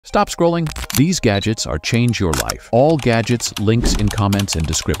Stop scrolling. These gadgets are change your life. All gadgets, links in comments and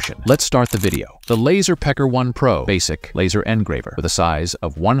description. Let's start the video. The LaserPecker 1 Pro Basic Laser Engraver with a size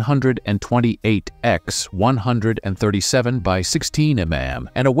of 128 x 137 by 16 mm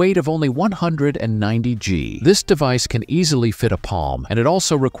and a weight of only 190 g. This device can easily fit a palm, and it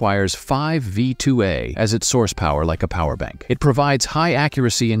also requires 5 V2A as its source power like a power bank. It provides high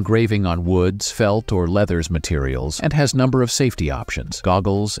accuracy engraving on woods, felt, or leathers materials and has number of safety options,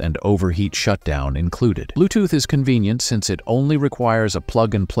 goggles and overheat shutdown included. Bluetooth is convenient since it only requires a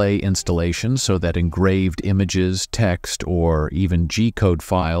plug-and-play installation so that engraved images, text, or even G-code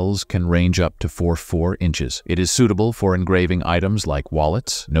files can range up to 4 inches. It is suitable for engraving items like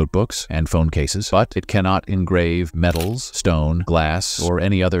wallets, notebooks, and phone cases, but it cannot engrave metals, stone, glass, or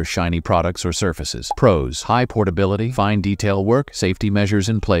any other shiny products or surfaces. Pros: high portability, fine detail work, safety measures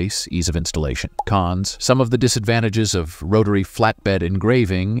in place, ease of installation. Cons: some of the disadvantages of rotary flatbed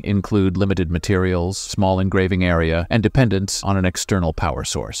engraving include limited materials, small engraving area, and dependence on an external power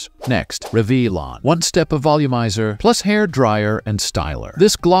source. Next, REVLON. One step of volumizer plus hair dryer and styler.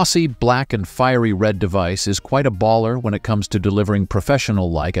 This glossy black and fiery red device is quite a baller when it comes to delivering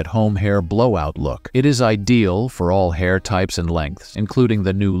professional-like at-home hair blowout look. It is ideal for all hair types and lengths, including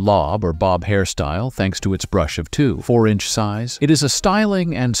the new lob or bob hairstyle thanks to its brush of 4-inch size. It is a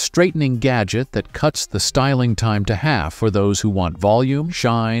styling and straightening gadget that cuts the styling time to half for those who want volume,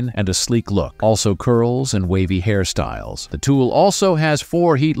 shine, and a sleek look. Also curls and wavy hairstyles. The tool also has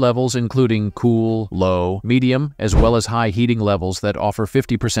 4 heat levels including cool, low, medium, as well as high heating levels that offer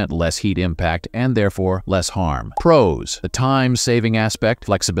 50% less heat impact and therefore less harm. Pros: the time-saving aspect,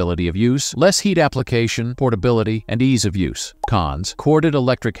 flexibility of use, less heat application, portability, and ease of use. Cons: corded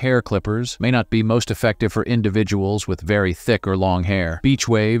electric hair clippers may not be most effective for individuals with very thick or long hair. Beach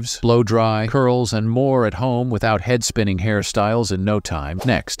waves, blow dry, curls, and more at home without head-spinning hairstyles in no time.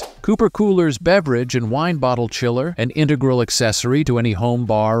 Next, Cooper Cooler's beverage and wine bottle chiller, an integral accessory to any home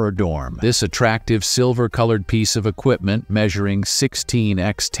bar or dorm. This attractive silver-colored piece of equipment measuring 16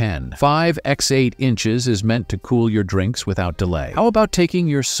 x 10, 5 x 8 inches is meant to cool your drinks without delay. How about taking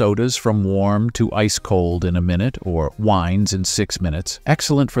your sodas from warm to ice cold in a minute or wines in 6 minutes?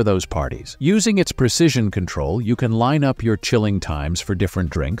 Excellent for those parties. Using its precision control, you can line up your chilling times for different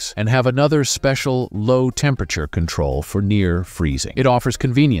drinks and have another special low temperature control for near freezing. It offers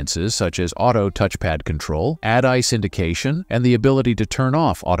conveniences such as auto touchpad control, add ice indication, and the ability to turn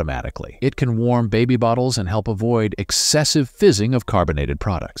off automatically. It can warm baby bottles and help avoid excessive fizzing of carbonated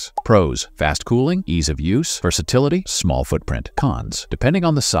products. Pros: fast cooling, ease of use, versatility, small footprint. Cons: depending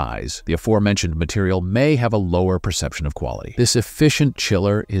on the size, the aforementioned material may have a lower perception of quality. This efficient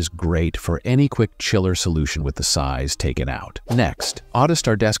chiller is great for any quick chiller solution with the size taken out. Next,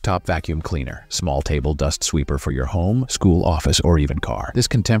 ODISTAR Desktop Vacuum Cleaner. Small table dust sweeper for your home, school, office, or even car. This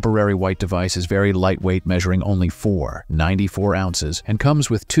contemporary white device is very lightweight, measuring only 94 ounces, and comes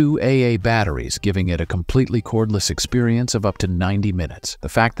with 2 AA batteries, giving it a completely cordless experience of up to 90 minutes. The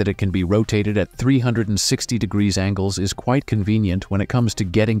fact that it can be rotated at 360 degrees angles is quite convenient when it comes to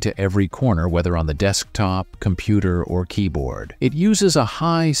getting to every corner, whether on the desktop, computer, or keyboard. It uses a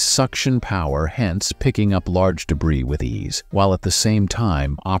high suction power, hence picking up large debris with ease, while at the same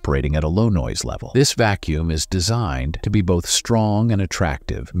time operating at a low noise level. This vacuum is designed to be both strong and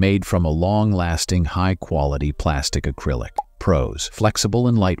attractive, made from a long-lasting, high-quality plastic acrylic. Pros: flexible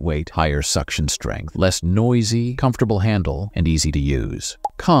and lightweight, higher suction strength, less noisy, comfortable handle, and easy to use.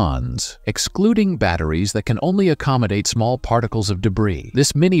 Cons: excluding batteries that can only accommodate small particles of debris.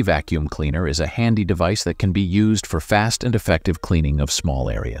 This mini vacuum cleaner is a handy device that can be used for fast and effective cleaning of small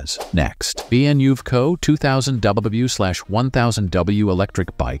areas. Next, BNUVCO 2000W/1000W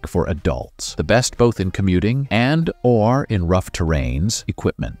electric bike for adults. The best both in commuting and/or in rough terrains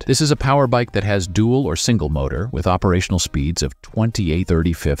equipment. This is a power bike that has dual or single motor with operational speeds of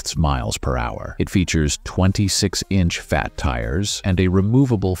 28/35 miles per hour. It features 26-inch fat tires and a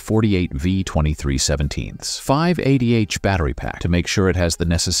removable 48 V23/17, 580H battery pack to make sure it has the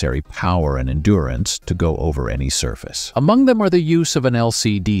necessary power and endurance to go over any surface. Among them are the use of an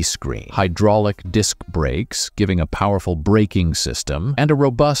LCD screen, hydraulic disc brakes, giving a powerful braking system, and a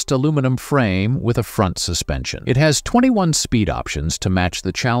robust aluminum frame with a front suspension. It has 21 speed options to match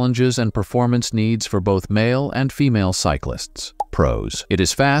the challenges and performance needs for both male and female cyclists. Pros: it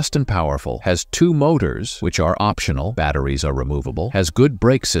is fast and powerful, has 2 motors, which are optional, batteries are removable, has good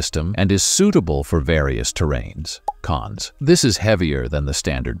brake system, and is suitable for various terrains. Cons. This is heavier than the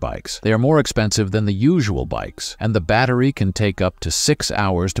standard bikes. They are more expensive than the usual bikes, and the battery can take up to 6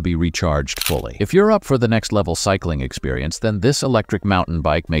 hours to be recharged fully. If you're up for the next level cycling experience, then this electric mountain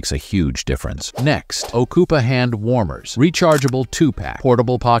bike makes a huge difference. Next, OCOOPA hand warmers. Rechargeable 2-pack.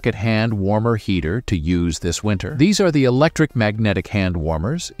 Portable pocket hand warmer heater to use this winter. These are the electric magnetic hand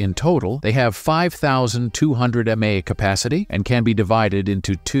warmers. In total, they have 5,200 mAh capacity and can be divided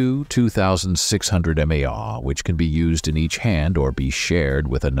into two 2,600 mAh, which can be used in each hand or be shared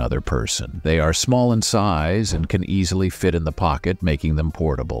with another person. They are small in size and can easily fit in the pocket, making them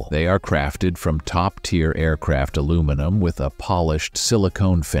portable. They are crafted from top-tier aircraft aluminum with a polished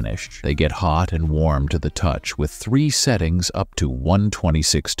silicone finish. They get hot and warm to the touch with 3 settings up to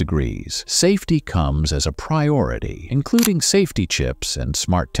 126 degrees. Safety comes as a priority, including safety chips and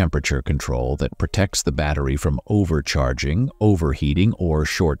smart temperature control that protects the battery from overcharging, overheating, or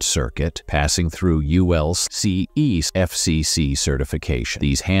short circuit, passing through ULCE FCC certification.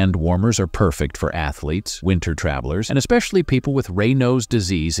 These hand warmers are perfect for athletes, winter travelers, and especially people with Raynaud's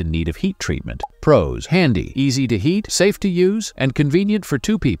disease in need of heat treatment. Pros: handy, easy to heat, safe to use, and convenient for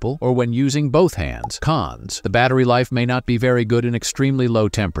 2 people or when using both hands. Cons: the battery life may not be very good in extremely low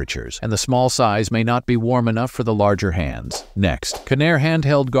temperatures, and the small size may not be warm enough for the larger hands. Next, Conair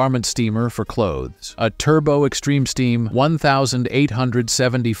handheld garment steamer for clothes. A turbo extreme steam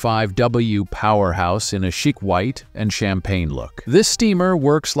 1875W powerhouse in a chic white and champagne look. This steamer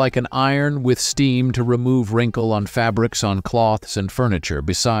works like an iron with steam to remove wrinkle on fabrics on cloths and furniture,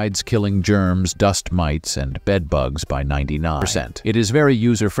 besides killing germs, dust mites, and bed bugs by 99%. It is very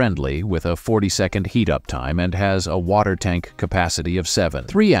user-friendly with a 40-second heat-up time and has a water tank capacity of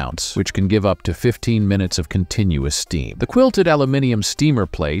 3 ounce, which can give up to 15 minutes of continuous steam. The quilted aluminum steamer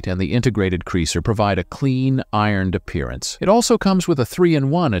plate and the integrated creaser provide a clean, ironed appearance. It also comes with a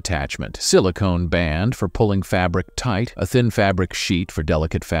 3-in-1 attachment: silicone band for pulling fabric tight, a thin fabric sheet for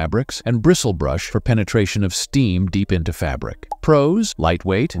delicate fabrics, and bristle brush for penetration of steam deep into fabric. Pros: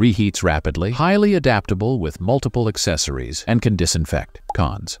 lightweight, reheats rapidly, highly adaptable with multiple accessories, and can disinfect.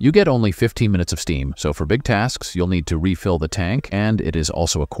 Cons: you get only 15 minutes of steam, so for big tasks, you'll need to refill the tank, and it is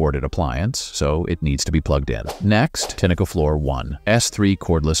also a corded appliance, so it needs to be plugged in. Next, Floor 1 S3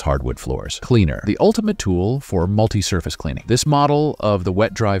 Cordless Hardwood Floors Cleaner, the ultimate tool for multi-surface cleaning. This model of the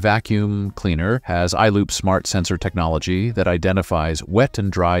wet-dry vacuum cleaner has iLoop smart sensor technology that identifies wet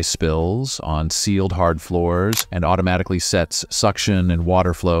and dry spills on sealed hard floors and automatically sets suction and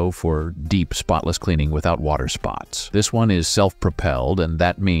water flow for deep, spotless cleaning without water spots. This one is self-propelled, and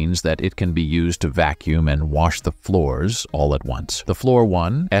that means that it can be used to vacuum and wash the floors all at once. The Floor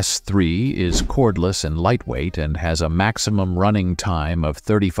 1 S3 is cordless and lightweight and has a maximum running time of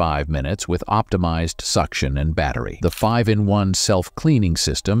 35 minutes with optimized suction and battery. The 5-in-1 self-cleaning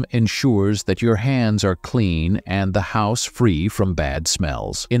system ensures that your hands are clean and the house free from bad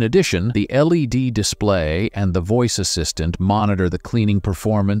smells. In addition, the LED display and the voice assistant monitor the cleaning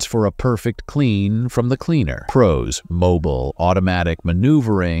performance for a perfect clean from the cleaner. Pros: mobile, automatic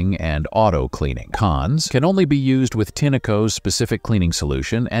maneuvering, and auto cleaning. Cons: can only be used with Tineco's specific cleaning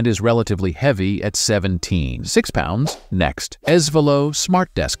solution and is relatively heavy at 6 pounds. Next, EZVALO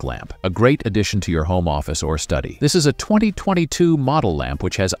Smart Desk Lamp, a great addition to your home office or study. This is a 2022 model lamp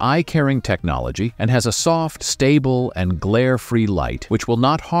which has eye-caring technology and has a soft, stable, and glare-free light which will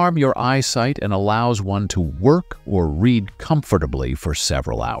not harm your eyesight and allows one to work or read comfortably for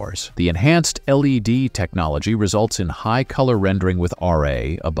several hours. The enhanced LED technology results in high color rendering with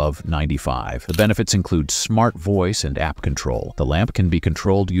RA above 95. The benefits include smart voice and app control. The lamp can be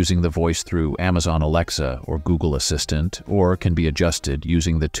controlled using the voice through Amazon Alexa or Google Assistant, or can be adjusted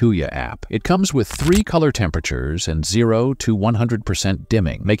using the Tuya app. It comes with 3 color temperatures and 0 to 100%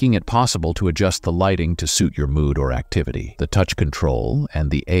 dimming, making it possible to adjust the lighting to suit your mood or activity. The touch control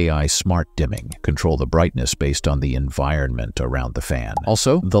and the AI smart dimming control the brightness based on the environment around the fan.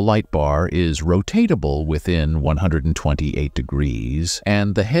 Also, the light bar is rotatable within 128 degrees,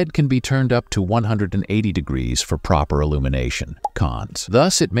 and the head can be turned up to 180 degrees for proper illumination. Cons: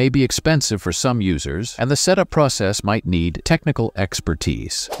 thus, it may be expensive for some users, and the setup process might need technical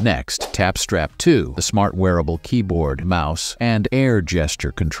expertise. Next, Tap Strap 2, the smart wearable keyboard, mouse, and air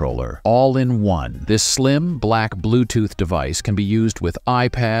gesture controller, all in one. This slim, black Bluetooth device can be used with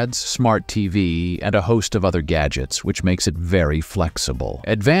iPads, smart TV, and a host of other gadgets, which makes it very flexible.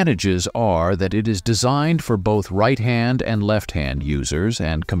 Advantages are that it is designed for both right-hand and left-hand users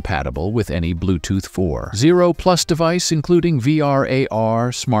and compatible with any Bluetooth 4.0+ device, including VR,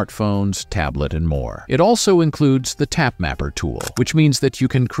 AR, smartphones, tablet, and more. It also includes the Tap Mapper tool, which means that you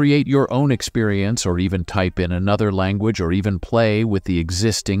can create your own experience or even type in another language or even play with the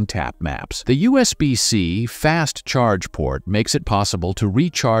existing tap maps. The USB-C Type-C fast charge port makes it possible to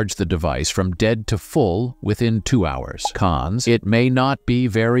recharge the device from dead to full within 2 hours. Cons: it may not be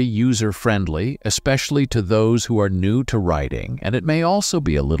very user-friendly, especially to those who are new to writing, and it may also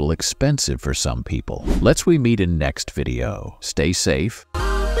be a little expensive for some people. Let's we meet in next video. Stay safe.